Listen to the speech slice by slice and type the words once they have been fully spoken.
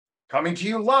Coming to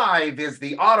you live is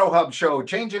the Auto Hub Show,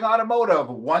 changing automotive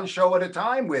one show at a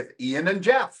time with Ian and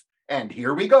Jeff. And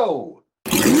here we go.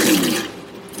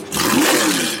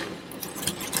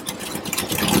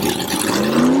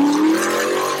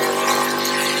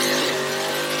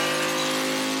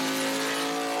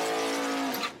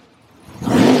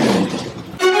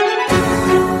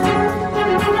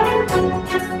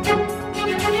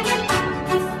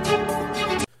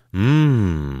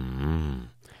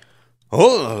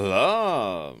 Oh la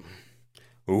la.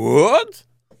 What?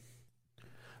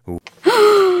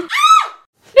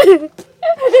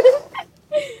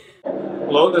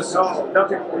 Hello, this is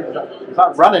nothing.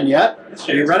 Not running yet.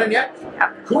 Are you running yet?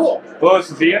 Yeah. Cool. Hello,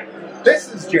 this is Ian.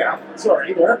 This is Jeff.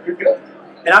 Sorry, there. You're good.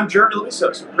 And I'm Jeremy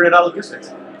Lusos from Printed Out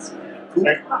Logistics. Cool.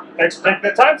 Thanks for taking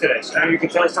the time today. So now you can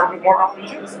tell us something more about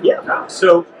what you do. Yeah.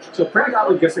 So Printed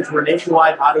Out Logistics, we're a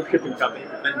nationwide auto shipping company.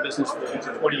 We've been in business for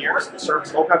 20 years. We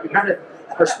service the whole country. Kind of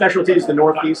our specialty is the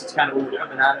Northeast. It's kind of where we're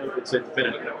coming out of. It's been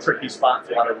a tricky spot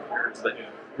for a lot of repairs. But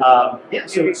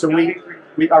so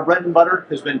we our bread and butter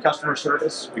has been customer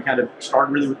service. We kind of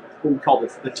started really with what we call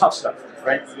the tough stuff,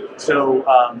 right? So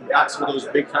got some of those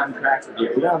big contracts with the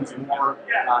OEMs, more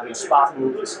spot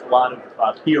moves, a lot of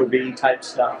POV type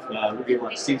stuff. We do a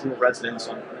lot of seasonal residents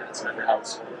on that side of the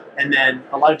house, and then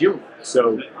a lot of dealing.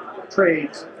 So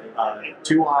trades,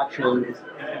 to auction,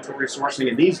 inventory sourcing,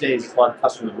 and these days it's a lot of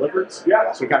customer deliveries.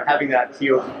 Yeah. So kind of having that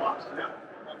POV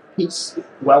piece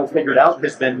well figured out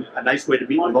has been a nice way to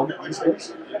meet the moment these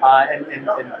days,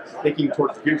 and thinking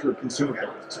towards the future of consumer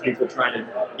goods. So people trying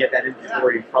to get that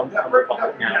inventory from the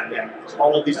public now, and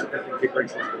all of these different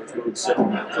configurations. So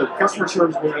customer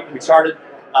service, we started,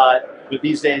 but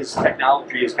these days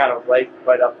technology is kind of right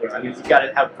up there. I mean, you've got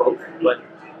to have both, but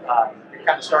it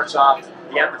kind of starts off.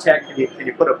 The Tech, can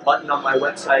you put a button on my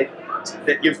website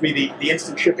that gives me the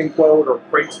instant shipping quote or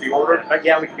creates the order? But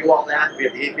yeah, we can do all that. We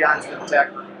have the APIs for the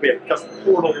tech. We have customer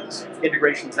portals,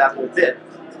 integrations, that whole bit.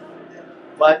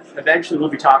 But eventually we'll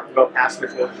be talking about passing the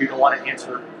quote. You don't want to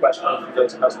answer questions from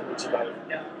those customers about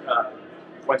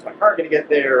when's my car going to get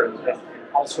there and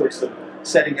all sorts of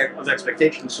setting of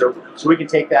expectations. So we can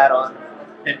take that on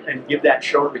and give that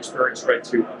showroom experience right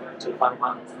to the final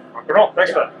mile.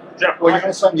 Thanks for that. Jeff, well, you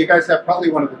know something, you guys have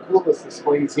probably one of the coolest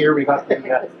displays here. We got the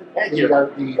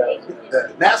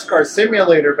NASCAR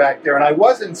simulator back there, and I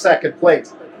was in second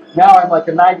place. Now I'm like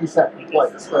a 92nd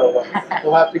place, so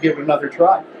we'll have to give it another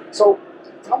try. So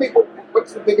tell me,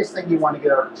 what's the biggest thing you want to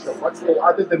get out of the show?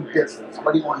 Other than business,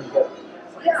 what do you want to get?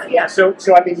 Yeah. So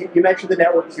I mean, you mentioned the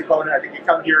networking component. I think you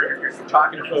come here, you're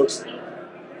talking to folks.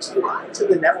 There's a lot to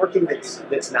the networking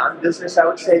that's non-business. I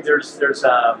would say there's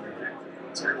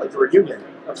it's kind of like a reunion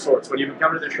of sorts. When you've been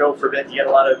coming to the show for a bit, you get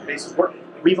a lot of basic work.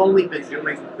 We've only been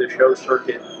doing the show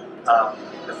circuit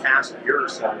the past year or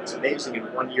so. It's amazing in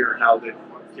 1 year how the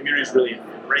community's really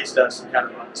embraced us and kind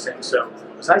of run the same. So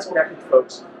besides connecting with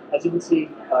folks, as you can see,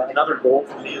 another goal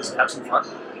for me is to have some fun.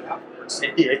 We're in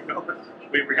San Diego.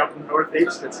 We come from the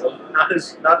Northeast. It's not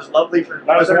as lovely for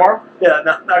not as warm. Yeah,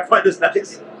 not quite as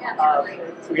nice.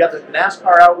 We got the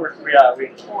NASCAR out. We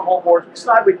home boards. We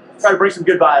try to bring some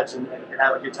good vibes and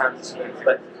have a good time.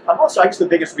 But also, I guess the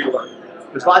biggest we learn.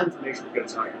 There's a lot of information that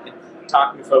goes on. And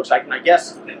talking to folks, I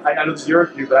guess I know this is your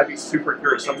interview, but I'd be super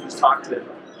curious. Someone who's talked to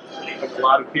a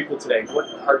lot of people today.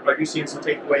 Are you seeing some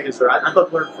takeaways? Or I'd love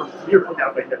to learn from you right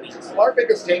now. Well, our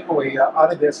biggest takeaway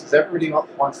out of this is everybody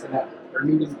wants to network. They're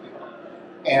meeting people.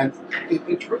 And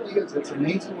it truly is. It's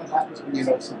amazing what happens when you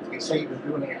know something. You say you've been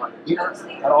doing it like a year,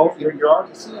 and you're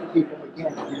already seeing people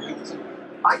again.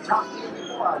 I talked to you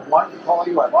before. I wanted to call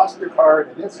you. I lost your card,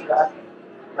 and this and that.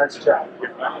 Let's chat.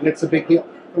 And it's a big deal.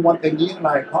 The one thing Ian and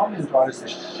I comment on is the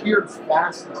sheer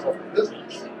vastness of the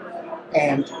business.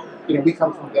 And we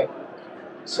come from Vancouver,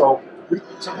 so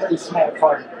it's a very small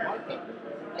part of the market.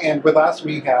 And with us,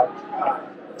 we have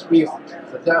 3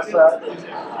 options: Odessa,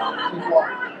 People.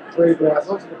 Those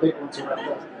are the big ones around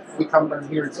us. We come down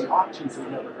here and see auctions we've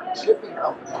never heard of, shipping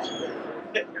companies.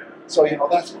 So,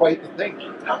 that's quite the thing.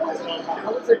 How is it that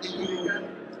what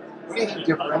do you think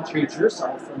differentiates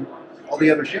yourself from all the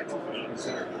other shipping companies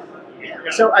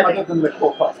here? So other than the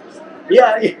cool cars.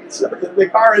 Yeah, so the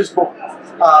car is cool.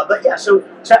 But yeah, so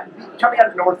coming out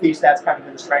of the Northeast, that's kind of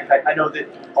been the strength. I know that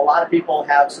a lot of people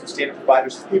have some standard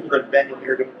providers, people that have been in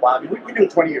here doing a while. I mean, we do it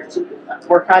 20 years.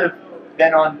 We're kind of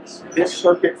been on this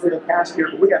circuit for the past year,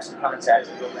 but we have some contacts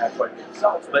that go back quite a bit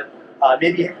themselves. But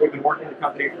maybe we've been working in the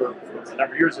company for a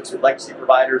number of years. It's with legacy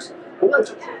providers. There might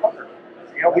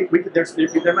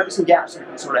be some gaps we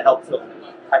can sort of help fill.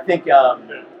 I think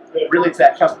really it's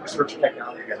that customer search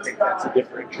technology. I think that's a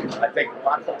differentiator. I think a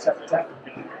lot of folks have the tech.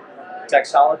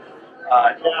 Tech's solid.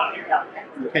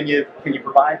 Can you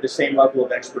provide the same level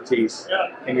of expertise?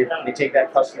 Can you take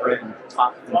that customer in and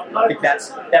talk? I think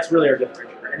that's really our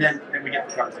differentiator. And then we get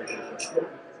the conversation.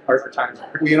 Our time.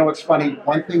 Well, you know, it's funny.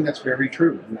 One thing that's very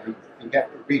true, and I think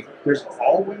that would be, there's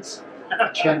always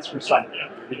a chance for something.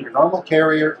 Your normal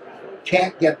carrier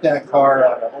can't get that car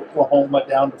out of Oklahoma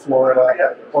down to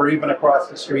Florida or even across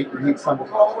the street. You need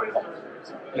somebody else.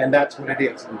 And that's what it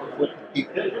is. With the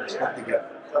people, it's what they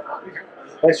get.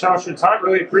 Thanks, Sean, for your time.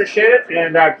 Really appreciate it.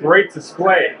 And great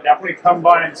display. Definitely come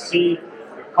by and see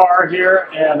the car here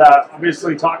and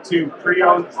obviously talk to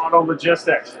Pre-Owned Auto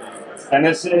Logistics. And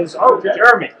this is,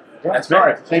 Jeremy. That's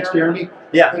right. Thanks, Jeremy.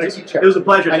 Yeah, Nice to meet it was a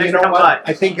pleasure. And Thanks you for know coming what?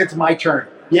 by. I think it's my turn.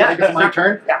 Yeah, I think it's my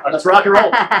turn. Yeah, let's rock and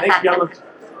roll. Thanks, gentlemen.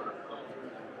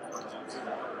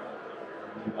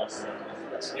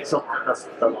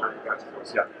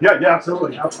 Yeah,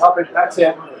 absolutely. That's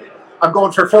it. I'm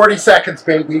going for 40 seconds,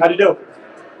 baby. How'd you do?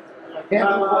 Can't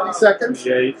do 40 seconds.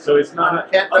 Yeah, so it's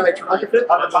not. Can't do it. How the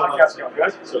podcast going,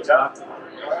 guys? So it's not.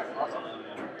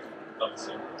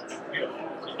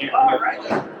 Yeah,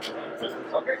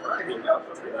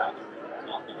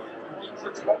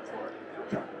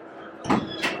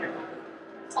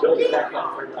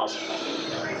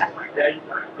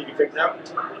 you can fix it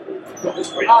out.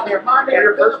 Hi there, my name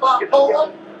is Philip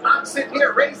Polo. I'm sitting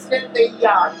here racing in the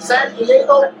San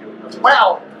Diego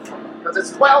 12, because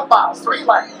it's 12 miles, 3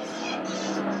 lanes.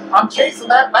 I'm chasing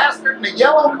that bastard in the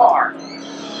yellow car.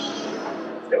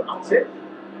 That's it.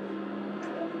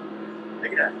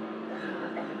 Look at that.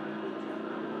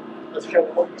 Let's show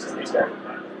them what you see.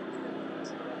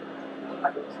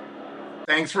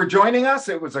 Thanks for joining us.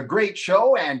 It was a great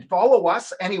show, and follow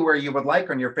us anywhere you would like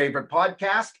on your favorite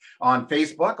podcast, on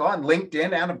Facebook, on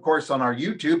LinkedIn, and of course on our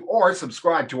YouTube, or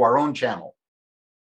subscribe to our own channel.